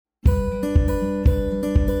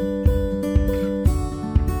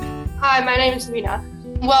Hi, my name is Mina.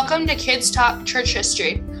 Welcome to Kids Talk Church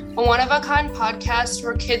History, a one-of-a-kind podcast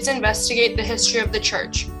where kids investigate the history of the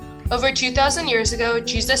church. Over 2,000 years ago,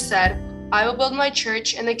 Jesus said, "I will build my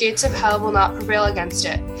church, and the gates of hell will not prevail against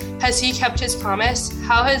it." Has he kept his promise?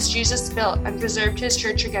 How has Jesus built and preserved his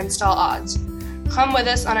church against all odds? Come with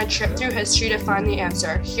us on a trip through history to find the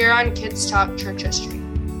answer, here on Kids Talk Church History.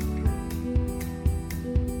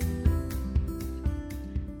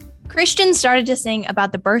 Christians started to sing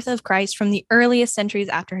about the birth of Christ from the earliest centuries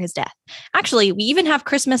after his death. Actually, we even have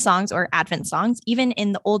Christmas songs or Advent songs, even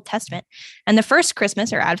in the Old Testament. And the first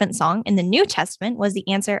Christmas or Advent song in the New Testament was the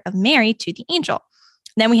answer of Mary to the angel.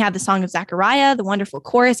 Then we have the song of Zechariah, the wonderful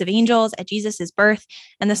chorus of angels at Jesus' birth,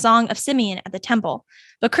 and the song of Simeon at the temple.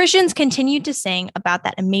 But Christians continued to sing about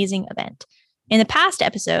that amazing event. In the past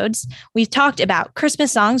episodes, we've talked about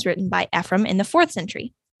Christmas songs written by Ephraim in the 4th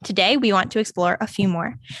century. Today, we want to explore a few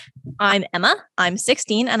more. I'm Emma. I'm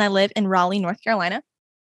 16, and I live in Raleigh, North Carolina.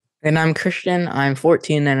 And I'm Christian. I'm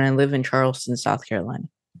 14, and I live in Charleston, South Carolina.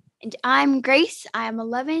 And I'm Grace. I am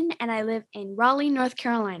 11, and I live in Raleigh, North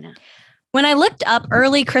Carolina. When I looked up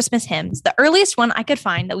early Christmas hymns, the earliest one I could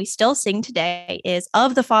find that we still sing today is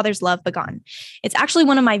Of the Father's Love Begun. It's actually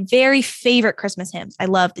one of my very favorite Christmas hymns. I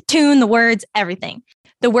love the tune, the words, everything.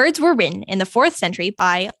 The words were written in the 4th century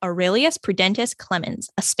by Aurelius Prudentius Clemens,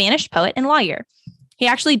 a Spanish poet and lawyer. He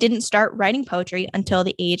actually didn't start writing poetry until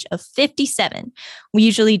the age of 57. We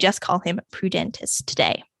usually just call him Prudentius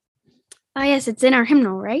today. Oh, yes, it's in our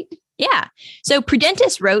hymnal, right? Yeah. So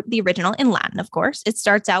Prudentius wrote the original in Latin, of course. It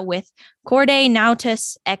starts out with Corde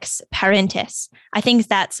nautus ex parentis. I think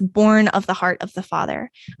that's born of the heart of the Father.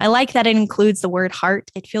 I like that it includes the word heart.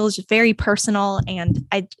 It feels very personal, and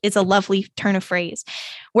it's a lovely turn of phrase.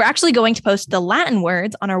 We're actually going to post the Latin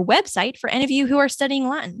words on our website for any of you who are studying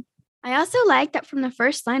Latin. I also like that from the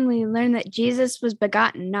first line, we learn that Jesus was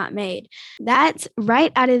begotten, not made. That's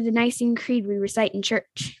right out of the Nicene Creed we recite in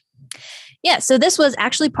church. Yeah, so this was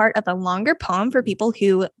actually part of a longer poem for people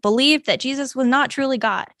who believed that Jesus was not truly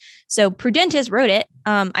God. So Prudentius wrote it.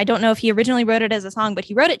 I don't know if he originally wrote it as a song, but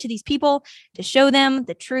he wrote it to these people to show them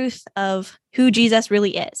the truth of who Jesus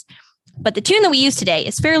really is. But the tune that we use today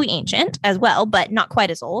is fairly ancient as well, but not quite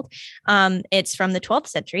as old. It's from the 12th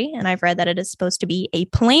century, and I've read that it is supposed to be a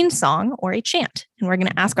plain song or a chant. And we're going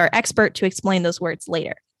to ask our expert to explain those words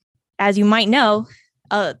later. As you might know,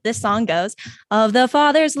 this song goes, "Of the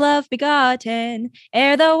Father's love begotten,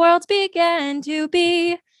 ere the worlds began to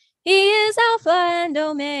be. He is Alpha and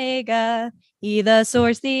Omega, he the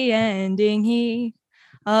source, the ending, he.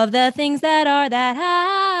 Of the things that are, that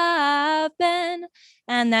have been,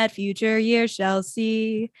 and that future years shall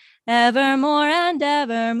see, evermore and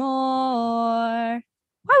evermore."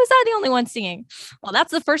 Why was I the only one singing? Well,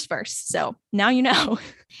 that's the first verse, so now you know.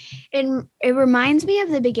 It reminds me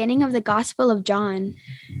of the beginning of the Gospel of John.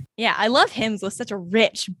 Yeah, I love hymns with such a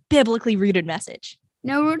rich, biblically rooted message.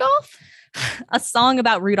 No, Rudolph? A song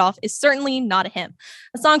about Rudolph is certainly not a hymn.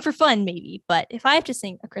 A song for fun, maybe, but if I have to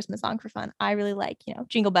sing a Christmas song for fun, I really like,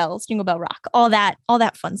 Jingle Bells, Jingle Bell Rock, all that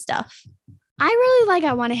fun stuff. I really like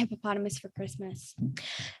I Want a Hippopotamus for Christmas.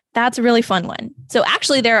 That's a really fun one. So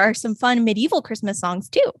actually, there are some fun medieval Christmas songs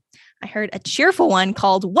too. I heard a cheerful one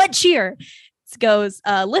called What Cheer? It goes,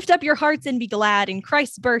 "Lift up your hearts and be glad. In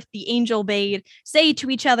Christ's birth, the angel bade. Say to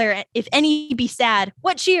each other, if any be sad,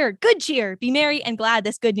 what cheer? Good cheer. Be merry and glad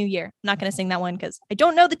this good new year." I'm not going to sing that one because I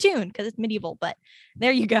don't know the tune because it's medieval, but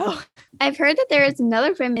there you go. I've heard that there is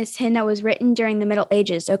another famous hymn that was written during the Middle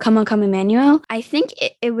Ages, O Come, O Come, Emmanuel. I think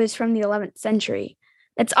it was from the 11th century.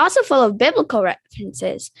 It's also full of biblical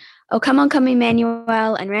references. O come,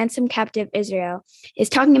 Emmanuel, and ransom captive Israel is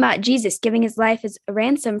talking about Jesus giving his life as a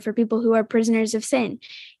ransom for people who are prisoners of sin.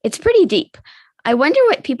 It's pretty deep. I wonder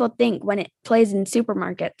what people think when it plays in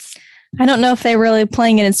supermarkets. I don't know if they're really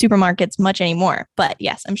playing it in supermarkets much anymore, but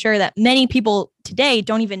yes, I'm sure that many people today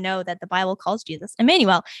don't even know that the Bible calls Jesus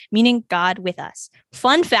Emmanuel, meaning God with us.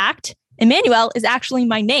 Fun fact, Emmanuel is actually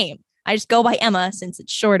my name. I just go by Emma since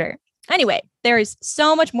it's shorter. Anyway, there is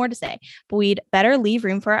so much more to say, but we'd better leave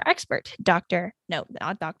room for our expert,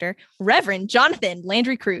 Reverend Jonathan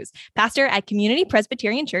Landry Cruz, pastor at Community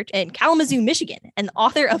Presbyterian Church in Kalamazoo, Michigan, and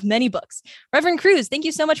author of many books. Reverend Cruz, thank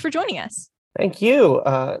you so much for joining us. Thank you.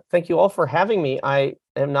 Thank you all for having me. I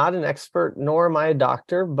am not an expert, nor am I a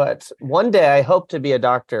doctor, but one day I hope to be a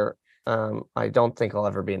doctor. I don't think I'll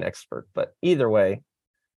ever be an expert, but either way,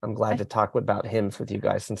 I'm glad to talk about hymns with you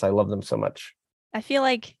guys since I love them so much. I feel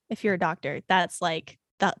like if you're a doctor, that's like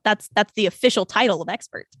that's the official title of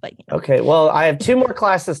experts. But Okay, well, I have 2 more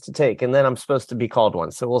classes to take, and then I'm supposed to be called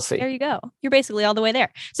one, so we'll see. there you go. You're basically all the way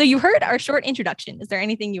there. So you heard our short introduction. Is there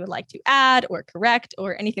anything you would like to add or correct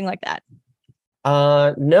or anything like that?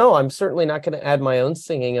 No, I'm certainly not going to add my own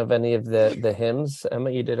singing of any of the hymns. Emma,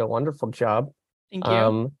 you did a wonderful job. Thank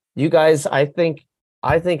you. You guys, I think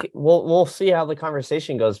we'll see how the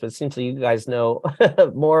conversation goes, but it seems like you guys know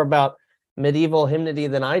more about medieval hymnody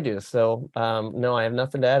than I do. So no, I have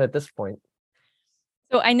nothing to add at this point.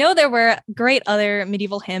 So I know there were great other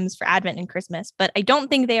medieval hymns for Advent and Christmas, but I don't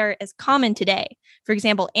think they are as common today. For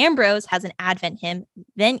example, Ambrose has an Advent hymn,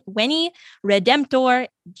 Veni Redemptor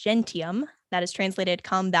Gentium, that is translated,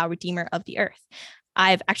 Come Thou Redeemer of the Earth.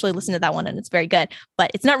 I've actually listened to that one and it's very good,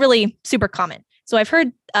 but it's not really super common. So I've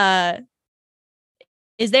heard,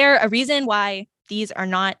 is there a reason why these are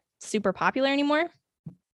not super popular anymore?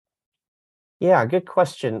 Yeah, good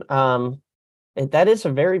question. That is a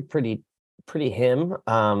very pretty hymn.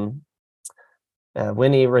 Veni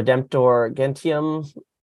Redemptor Gentium,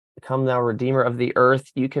 Come Thou Redeemer of the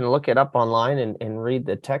Earth. You can look it up online and read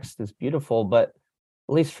the text. It's beautiful, but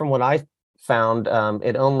at least from what I found,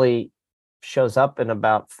 it only shows up in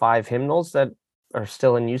about 5 hymnals that are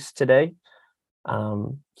still in use today.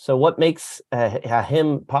 So what makes a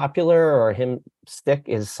hymn popular or a hymn stick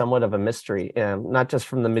is somewhat of a mystery, not just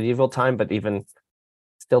from the medieval time, but even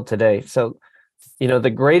still today. So, the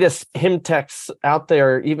greatest hymn texts out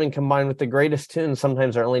there, even combined with the greatest tunes,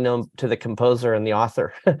 sometimes are only known to the composer and the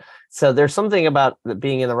author. So there's something about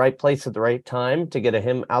being in the right place at the right time to get a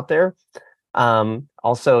hymn out there.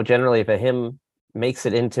 Also, generally, if a hymn makes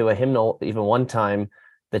it into a hymnal even one time,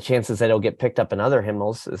 the chances that it'll get picked up in other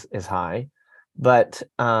hymnals is high. But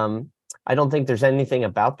I don't think there's anything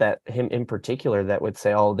about that hymn in particular that would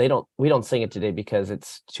say, oh, we don't sing it today because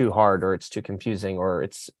it's too hard or it's too confusing or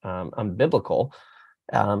it's unbiblical.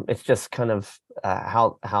 It's just kind of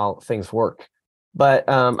how things work. But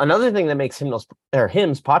another thing that makes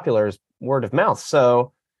hymns popular is word of mouth.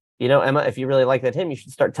 So, Emma, if you really like that hymn, you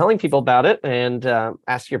should start telling people about it and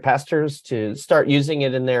ask your pastors to start using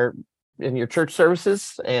it in your church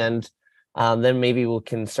services, and then maybe we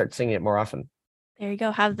can start singing it more often. There you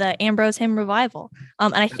go. Have the Ambrose hymn revival.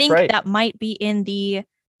 And I think right. that might be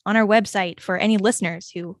on our website for any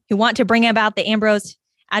listeners who want to bring about the Ambrose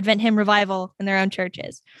Advent hymn revival in their own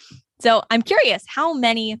churches. So I'm curious, how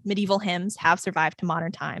many medieval hymns have survived to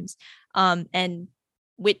modern times? And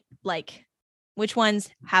which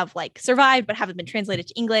ones have survived but haven't been translated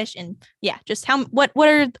to English? And yeah, just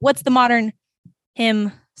what's the modern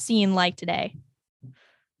hymn scene like today?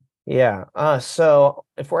 Yeah. So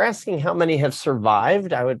if we're asking how many have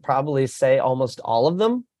survived, I would probably say almost all of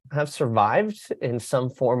them have survived in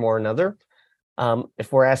some form or another.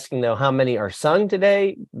 If we're asking, though, how many are sung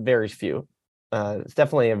today, very few. It's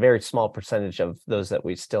definitely a very small percentage of those that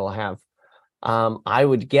we still have. I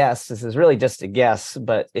would guess, this is really just a guess,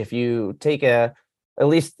 but if you take at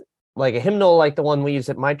least like a hymnal like the one we use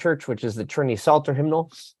at my church, which is the Trinity Psalter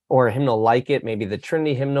hymnal, or a hymnal like it, maybe the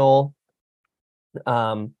Trinity hymnal,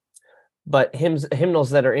 but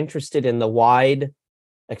hymnals that are interested in the wide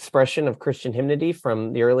expression of Christian hymnody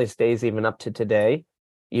from the earliest days even up to today,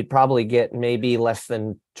 you'd probably get maybe less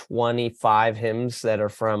than 25 hymns that are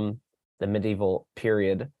from the medieval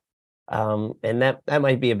period. And that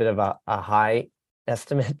might be a bit of a high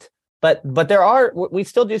estimate, but we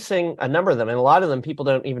still do sing a number of them, and a lot of them people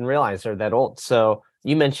don't even realize are that old. So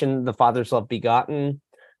you mentioned The Father's Love Begotten.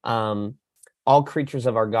 All Creatures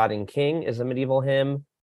of Our God and King is a medieval hymn.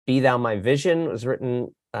 Be Thou My Vision was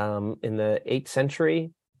written in the 8th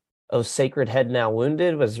century. O Sacred Head Now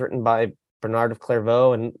Wounded was written by Bernard of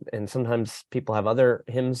Clairvaux, and sometimes people have other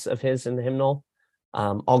hymns of his in the hymnal.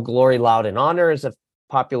 All Glory, Loud and Honor is a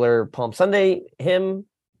popular Palm Sunday hymn.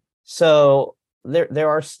 So there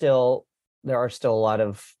are still a lot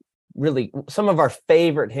of really some of our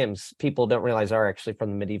favorite hymns people don't realize are actually from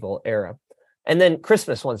the medieval era. And then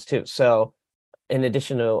Christmas ones too. So in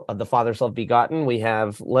addition to The Father's Love Begotten, we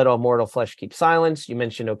have Let All Mortal Flesh Keep Silence. You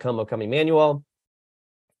mentioned O Come, Emmanuel.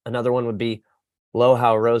 Another one would be Lo,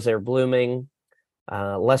 How a Rose Ere Blooming.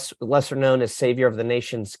 Lesser known as Savior of the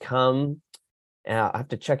Nations Come. I have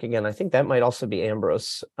to check again. I think that might also be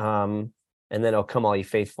Ambrose. And then O Come All Ye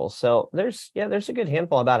Faithful. So there's a good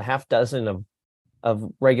handful, about a half dozen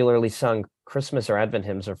of regularly sung Christmas or Advent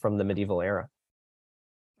hymns are from the medieval era.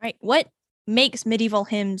 Right. What makes medieval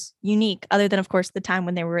hymns unique, other than, of course, the time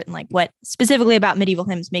when they were written? What specifically about medieval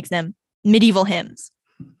hymns makes them medieval hymns?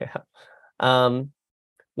 Yeah.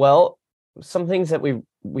 Well, some things that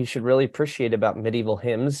we should really appreciate about medieval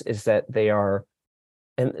hymns is that they are,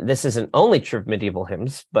 and this isn't only true of medieval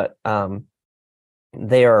hymns, but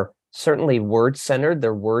They are certainly word-centered.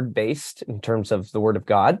 They're word-based in terms of the Word of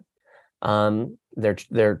God.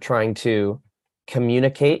 They're trying to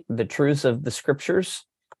communicate the truths of the Scriptures.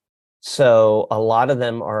 So a lot of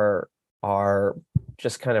them are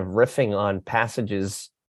just kind of riffing on passages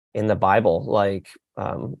in the Bible, like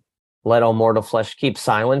 "Let all mortal flesh keep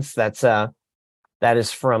silence." That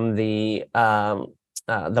is from the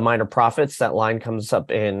Minor Prophets. That line comes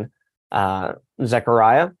up in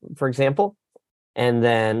Zechariah, for example. And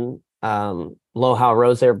then "Lo, how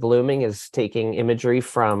rose there blooming" is taking imagery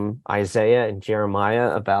from Isaiah and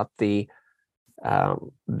Jeremiah about the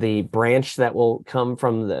branch that will come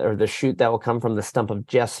from the shoot that will come from the stump of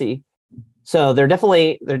Jesse. So they're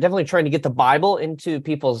definitely trying to get the Bible into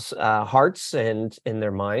people's hearts and in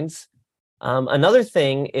their minds. Another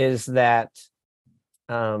thing is that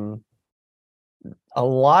a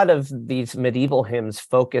lot of these medieval hymns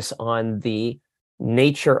focus on the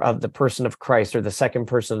nature of the person of Christ, or the second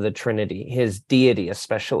person of the Trinity, his deity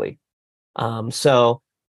especially. So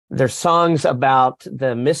there's songs about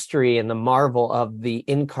the mystery and the marvel of the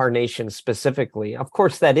incarnation specifically. Of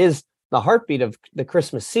course, that is the heartbeat of the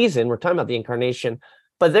Christmas season. We're talking about the incarnation,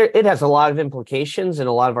 but it has a lot of implications, and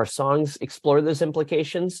a lot of our songs explore those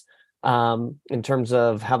implications in terms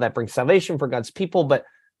of how that brings salvation for God's people. But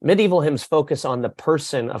medieval hymns focus on the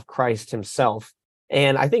person of Christ himself.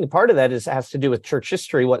 And I think part of that has to do with church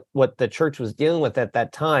history, what the church was dealing with at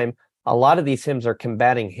that time. A lot of these hymns are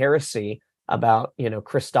combating heresy about,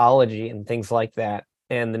 Christology and things like that,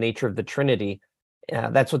 and the nature of the Trinity.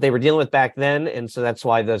 That's what they were dealing with back then, and so that's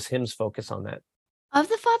why those hymns focus on that. Of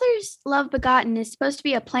the Father's love begotten is supposed to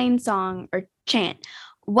be a plain song or chant.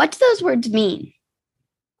 What do those words mean?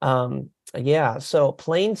 So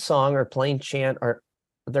plain song or plain chant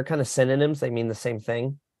they're kind of synonyms. They mean the same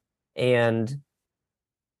thing. And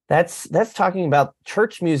that's talking about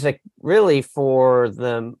church music really for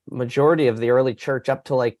the majority of the early church up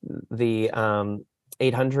to like the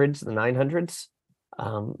 800s, the 900s,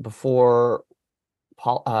 before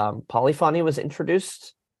polyphony was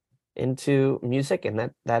introduced into music.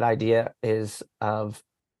 And that idea is of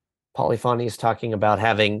polyphony is talking about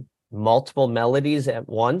having multiple melodies at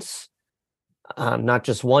once, not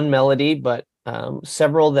just one melody, but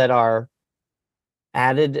several that are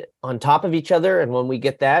added on top of each other. And when we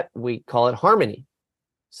get that, we call it harmony.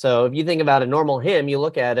 So if you think about a normal hymn, you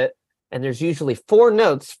look at it, and there's usually 4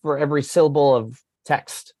 notes for every syllable of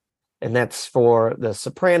text. And that's for the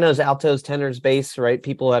sopranos, altos, tenors, bass, right?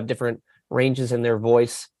 People have different ranges in their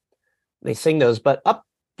voice. They sing those. But up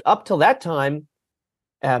till that time,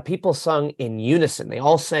 people sung in unison. They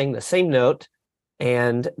all sang the same note,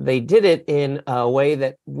 and they did it in a way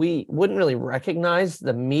that we wouldn't really recognize.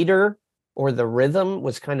 The meter or the rhythm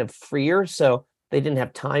was kind of freer, so they didn't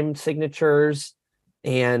have time signatures,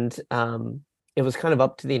 and it was kind of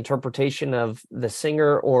up to the interpretation of the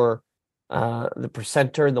singer or the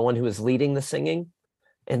presenter, the one who was leading the singing.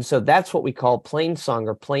 And so that's what we call plain song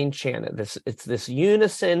or plain chant. It's this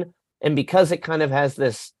unison, and because it kind of has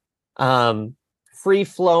this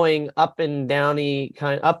free-flowing up and downy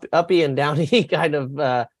uppy and downy kind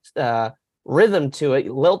of rhythm to it,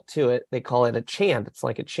 lilt to it, they call it a chant. It's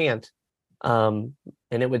like a chant. And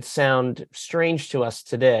it would sound strange to us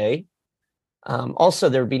today. Also,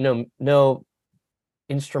 there would be no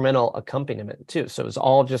instrumental accompaniment too. So it was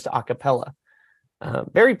all just a cappella.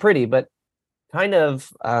 Very pretty, but kind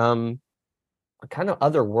of otherworldly,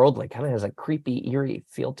 kind of has a creepy, eerie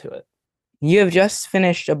feel to it. You have just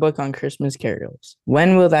finished a book on Christmas carols.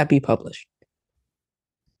 When will that be published?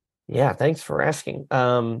 Yeah, thanks for asking.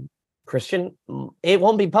 Christian, it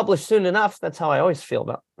won't be published soon enough. That's how I always feel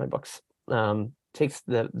about my books. Takes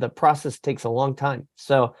the process takes a long time.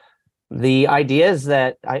 So the idea is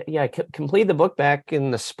that I complete the book back in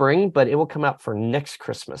the spring, but it will come out for next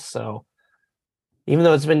Christmas. So even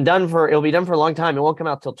though it'll be done for a long time, it won't come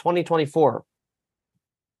out till 2024.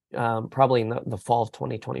 Probably in the fall of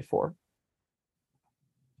 2024.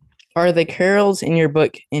 Are the carols in your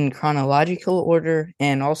book in chronological order?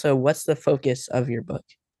 And also, what's the focus of your book?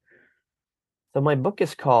 So my book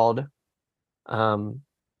is called,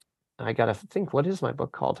 I gotta think, what is my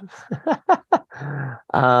book called?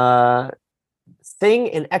 Sing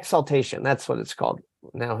in Exaltation. That's what it's called.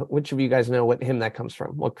 Now, which of you guys know what hymn that comes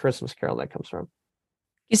from? What Christmas carol that comes from?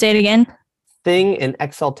 You say it again? Sing in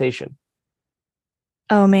Exaltation.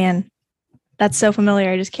 Oh man, that's so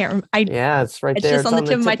familiar. I just can't. Yeah, it's right there. It's just on the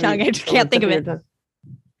tip of my tongue. I just can't think of it.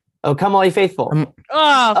 Oh, Come All Ye Faithful.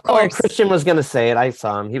 Of course. Christian was going to say it. I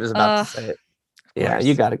saw him. He was about to say it. Yeah, course.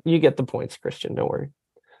 you got it. You get the points, Christian. Don't worry.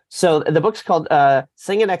 So the book's called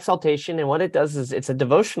Sing in Exaltation, and what it does is it's a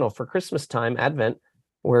devotional for Christmas time, Advent,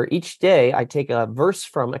 where each day I take a verse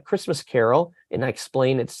from a Christmas carol and I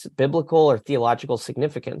explain its biblical or theological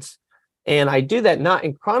significance. And I do that not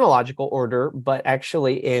in chronological order, but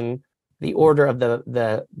actually in the order of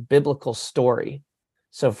the biblical story.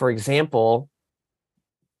 So, for example,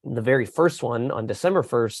 the very first one on December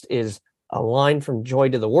 1st is a line from Joy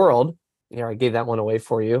to the World. Here, I gave that one away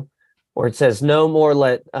for you, where it says, "No more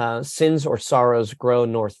let sins or sorrows grow,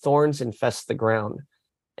 nor thorns infest the ground."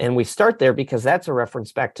 And we start there because that's a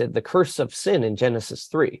reference back to the curse of sin in Genesis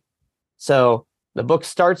 3. So the book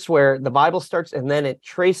starts where the Bible starts, and then it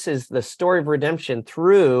traces the story of redemption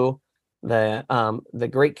through the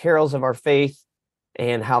great carols of our faith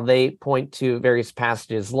and how they point to various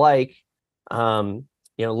passages like,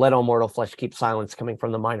 let all mortal flesh keep silence, coming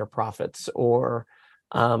from the minor prophets, or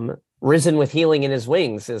risen with healing in his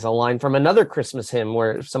wings is a line from another Christmas hymn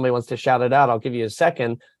where if somebody wants to shout it out, I'll give you a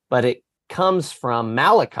second, but it comes from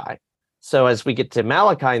Malachi. So as we get to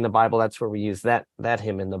Malachi in the Bible, that's where we use that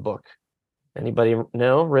hymn in the book. Anybody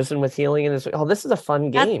know risen with healing in his? Oh, this is a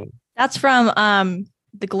fun game. That's from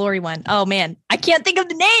the Glory one. Oh man, I can't think of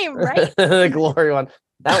the name, right? The Glory one.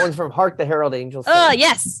 That one's from Hark the Herald Angels. Oh,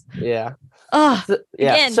 yes. Yeah. Oh,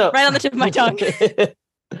 yeah. Again, right on the tip of my tongue.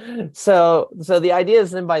 So the idea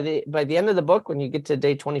is then by the end of the book, when you get to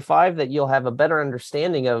day 25, that you'll have a better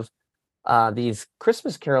understanding of these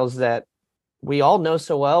Christmas carols that we all know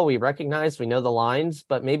so well. We recognize, we know the lines,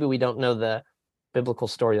 but maybe we don't know the biblical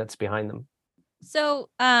story that's behind them. So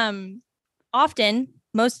often, all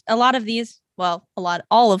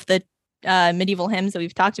of the medieval hymns that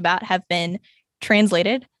we've talked about have been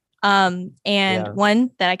translated. One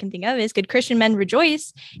that I can think of is Good Christian Men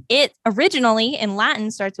Rejoice. It originally in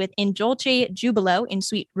Latin starts with In Dulce Jubilo, in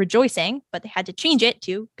sweet rejoicing, but they had to change it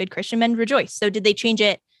to Good Christian Men Rejoice. So did they change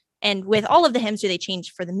it? And with all of the hymns, do they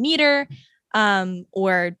change for the meter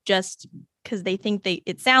or just because they think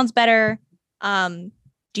it sounds better?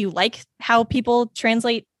 Do you like how people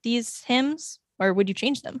translate these hymns, or would you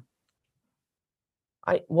change them?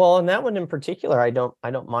 On that one in particular, I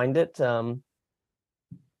don't mind it. I'm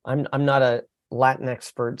not a Latin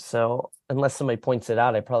expert, so unless somebody points it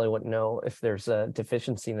out, I probably wouldn't know if there's a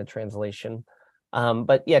deficiency in the translation.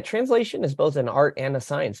 But yeah, translation is both an art and a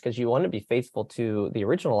science because you want to be faithful to the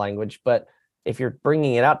original language. But if you're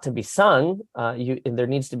bringing it out to be sung, there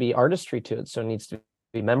needs to be artistry to it. So it needs to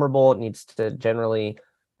be memorable. It needs to generally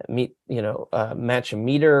match a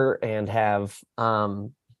meter and have go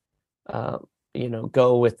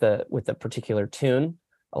with the particular tune.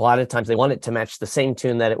 A lot of times they want it to match the same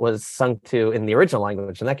tune that it was sung to in the original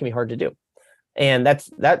language, and that can be hard to do. And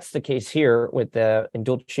that's the case here with the In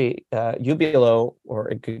Dulce Jubilo, or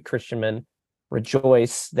A Good Christian Men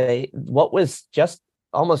Rejoice. What was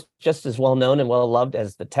almost just as well known and well loved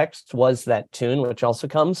as the text was that tune, which also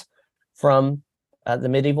comes from the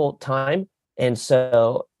medieval time. And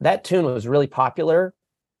so that tune was really popular.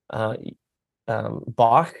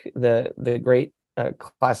 Bach, the great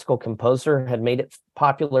classical composer, had made it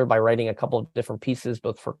popular by writing a couple of different pieces,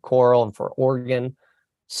 both for choral and for organ.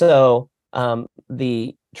 So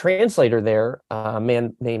the translator there, a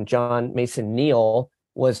man named John Mason Neal,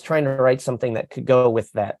 was trying to write something that could go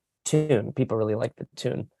with that tune. People really liked the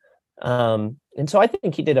tune. And so I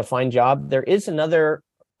think he did a fine job. There is another,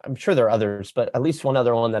 I'm sure there are others, but at least one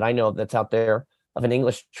other one that I know of that's out there of an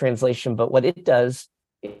English translation. But what it does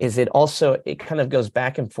is it kind of goes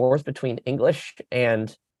back and forth between English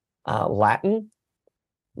and Latin,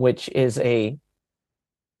 which is the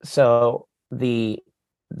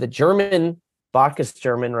German, Bach is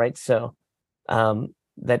German, right? So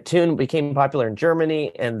that tune became popular in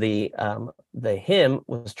Germany, and the hymn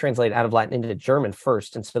was translated out of Latin into German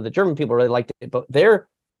first. And so the German people really liked it, but their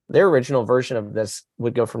original version of this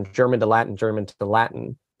would go from German to Latin, German to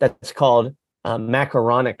Latin. That's called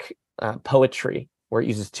macaronic poetry, where it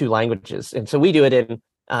uses two languages. And so we do it in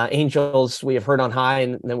Angels We Have Heard on High,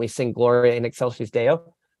 and then we sing Gloria in Excelsis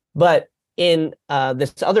Deo. But in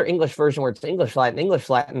this other English version where it's English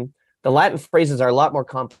Latin, the Latin phrases are a lot more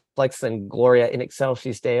complex than Gloria in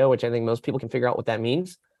Excelsis Deo, which I think most people can figure out what that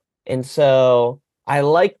means. And so I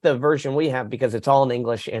like the version we have because it's all in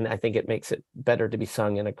English, and I think it makes it better to be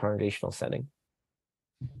sung in a congregational setting.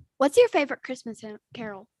 What's your favorite Christmas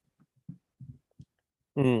carol?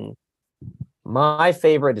 My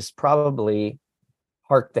favorite is probably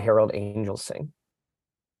Hark the Herald Angels Sing.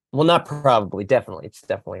 Well, not probably, definitely. It's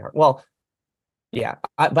definitely hard. Well, yeah,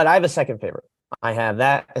 but I have a second favorite. I have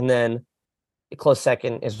that, and then a close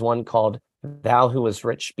second is one called Thou Who Was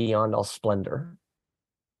Rich Beyond All Splendor.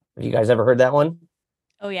 Have you guys ever heard that one?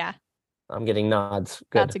 Oh, yeah. I'm getting nods.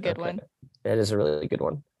 Good. That's a good one. That is a really good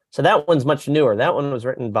one. So that one's much newer. That one was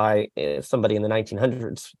written by somebody in the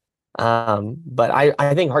 1900s. But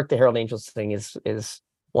I think Hark the Herald Angels Sing is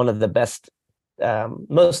one of the best,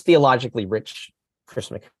 most theologically rich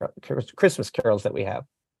Christmas carols that we have.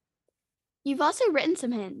 You've also written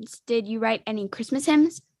some hymns. Did you write any Christmas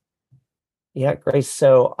hymns? Yeah, Grace.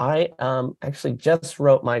 So I actually just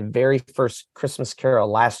wrote my very first Christmas carol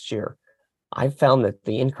last year. I found that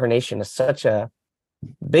the incarnation is such a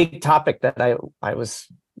big topic that I was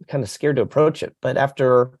kind of scared to approach it. But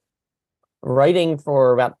after writing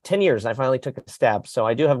for about 10 years, I finally took a stab. So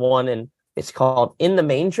I do have one, and it's called In the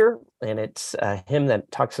Manger. And it's a hymn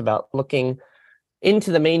that talks about looking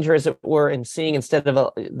into the manger, as it were, and seeing, instead of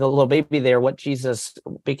the little baby there, what Jesus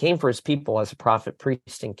became for his people as a prophet,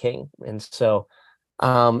 priest, and king. And so,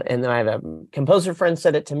 and then I have a composer friend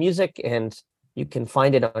set it to music, and you can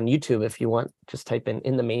find it on YouTube if you want. Just type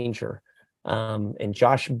in the Manger. And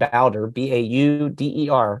Josh Bauder,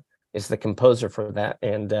 Bauder, is the composer for that.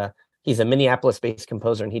 And he's a Minneapolis-based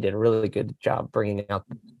composer, and he did a really good job bringing out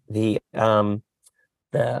the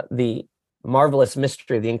marvelous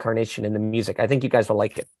mystery of the incarnation in the music. I think you guys will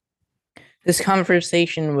like it. This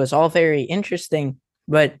conversation was all very interesting,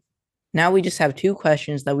 but now we just have 2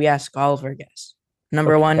 questions that we ask all of our guests.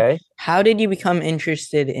 Number 1, how did you become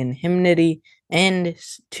interested in hymnody? And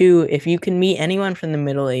 2, if you can meet anyone from the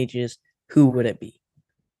Middle Ages, who would it be?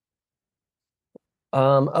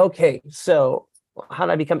 Okay, so how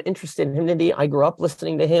did I become interested in hymnody? I grew up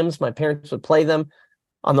listening to hymns. My parents would play them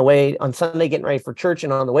on the way on Sunday, getting ready for church,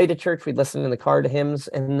 and on the way to church, we'd listen in the car to hymns.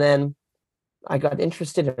 And then I got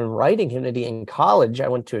interested in writing hymnody in college. I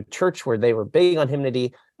went to a church where they were big on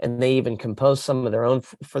hymnody, and they even composed some of their own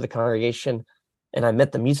for the congregation. And I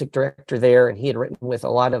met the music director there, and he had written with a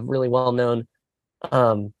lot of really well-known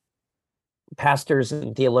pastors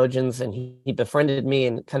and theologians, and he befriended me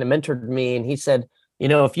and kind of mentored me. And he said,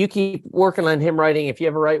 if you keep working on hymn writing, if you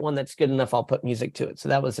ever write one that's good enough, I'll put music to it. So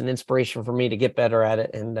that was an inspiration for me to get better at it.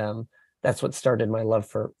 And that's what started my love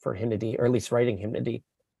for hymnody, or at least writing hymnody.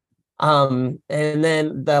 And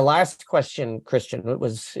then the last question, Christian, what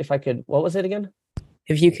was it again?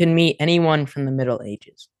 If you can meet anyone from the Middle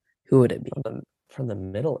Ages, who would it be? From the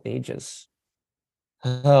Middle Ages.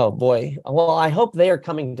 Oh boy. Well, I hope they are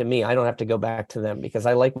coming to me. I don't have to go back to them, because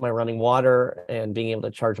I like my running water and being able to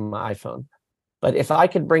charge my iPhone. But if I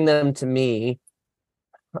could bring them to me,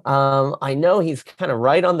 I know he's kind of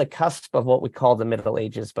right on the cusp of what we call the Middle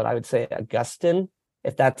Ages, but I would say Augustine,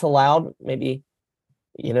 if that's allowed. Maybe,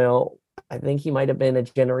 I think he might have been a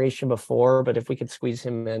generation before, but if we could squeeze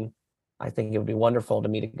him in, I think it would be wonderful to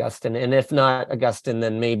meet Augustine. And if not Augustine,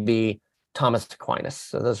 then maybe Thomas Aquinas.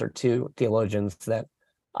 So those are 2 theologians that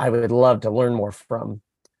I would love to learn more from.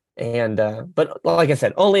 And but like I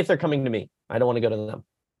said, only if they're coming to me. I don't want to go to them.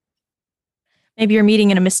 Maybe you're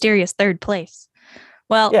meeting in a mysterious third place.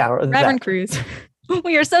 Well, yeah, Reverend Cruz,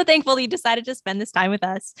 we are so thankful that you decided to spend this time with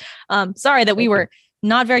us. Sorry that we were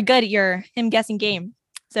not very good at your hymn guessing game.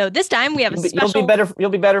 So this time we have a special... You'll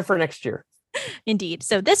be better for next year. Indeed.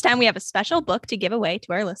 So this time we have a special book to give away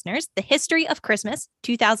to our listeners, The History of Christmas,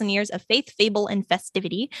 2,000 Years of Faith, Fable, and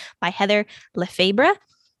Festivity by Heather Lefebvre.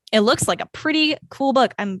 It looks like a pretty cool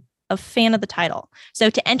book. I'm a fan of the title. So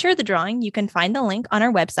to enter the drawing, you can find the link on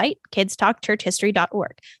our website,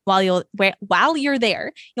 kidstalkchurchhistory.org. While you're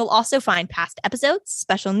there, you'll also find past episodes,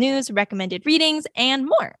 special news, recommended readings, and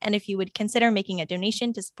more. And if you would consider making a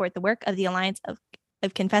donation to support the work of the Alliance of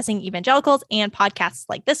Confessing Evangelicals and podcasts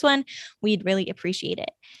like this one, we'd really appreciate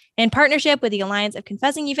it. In partnership with the Alliance of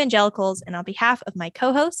Confessing Evangelicals, and on behalf of my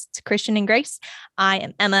co-hosts, Christian and Grace, I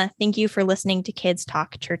am Emma. Thank you for listening to Kids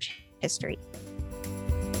Talk Church History.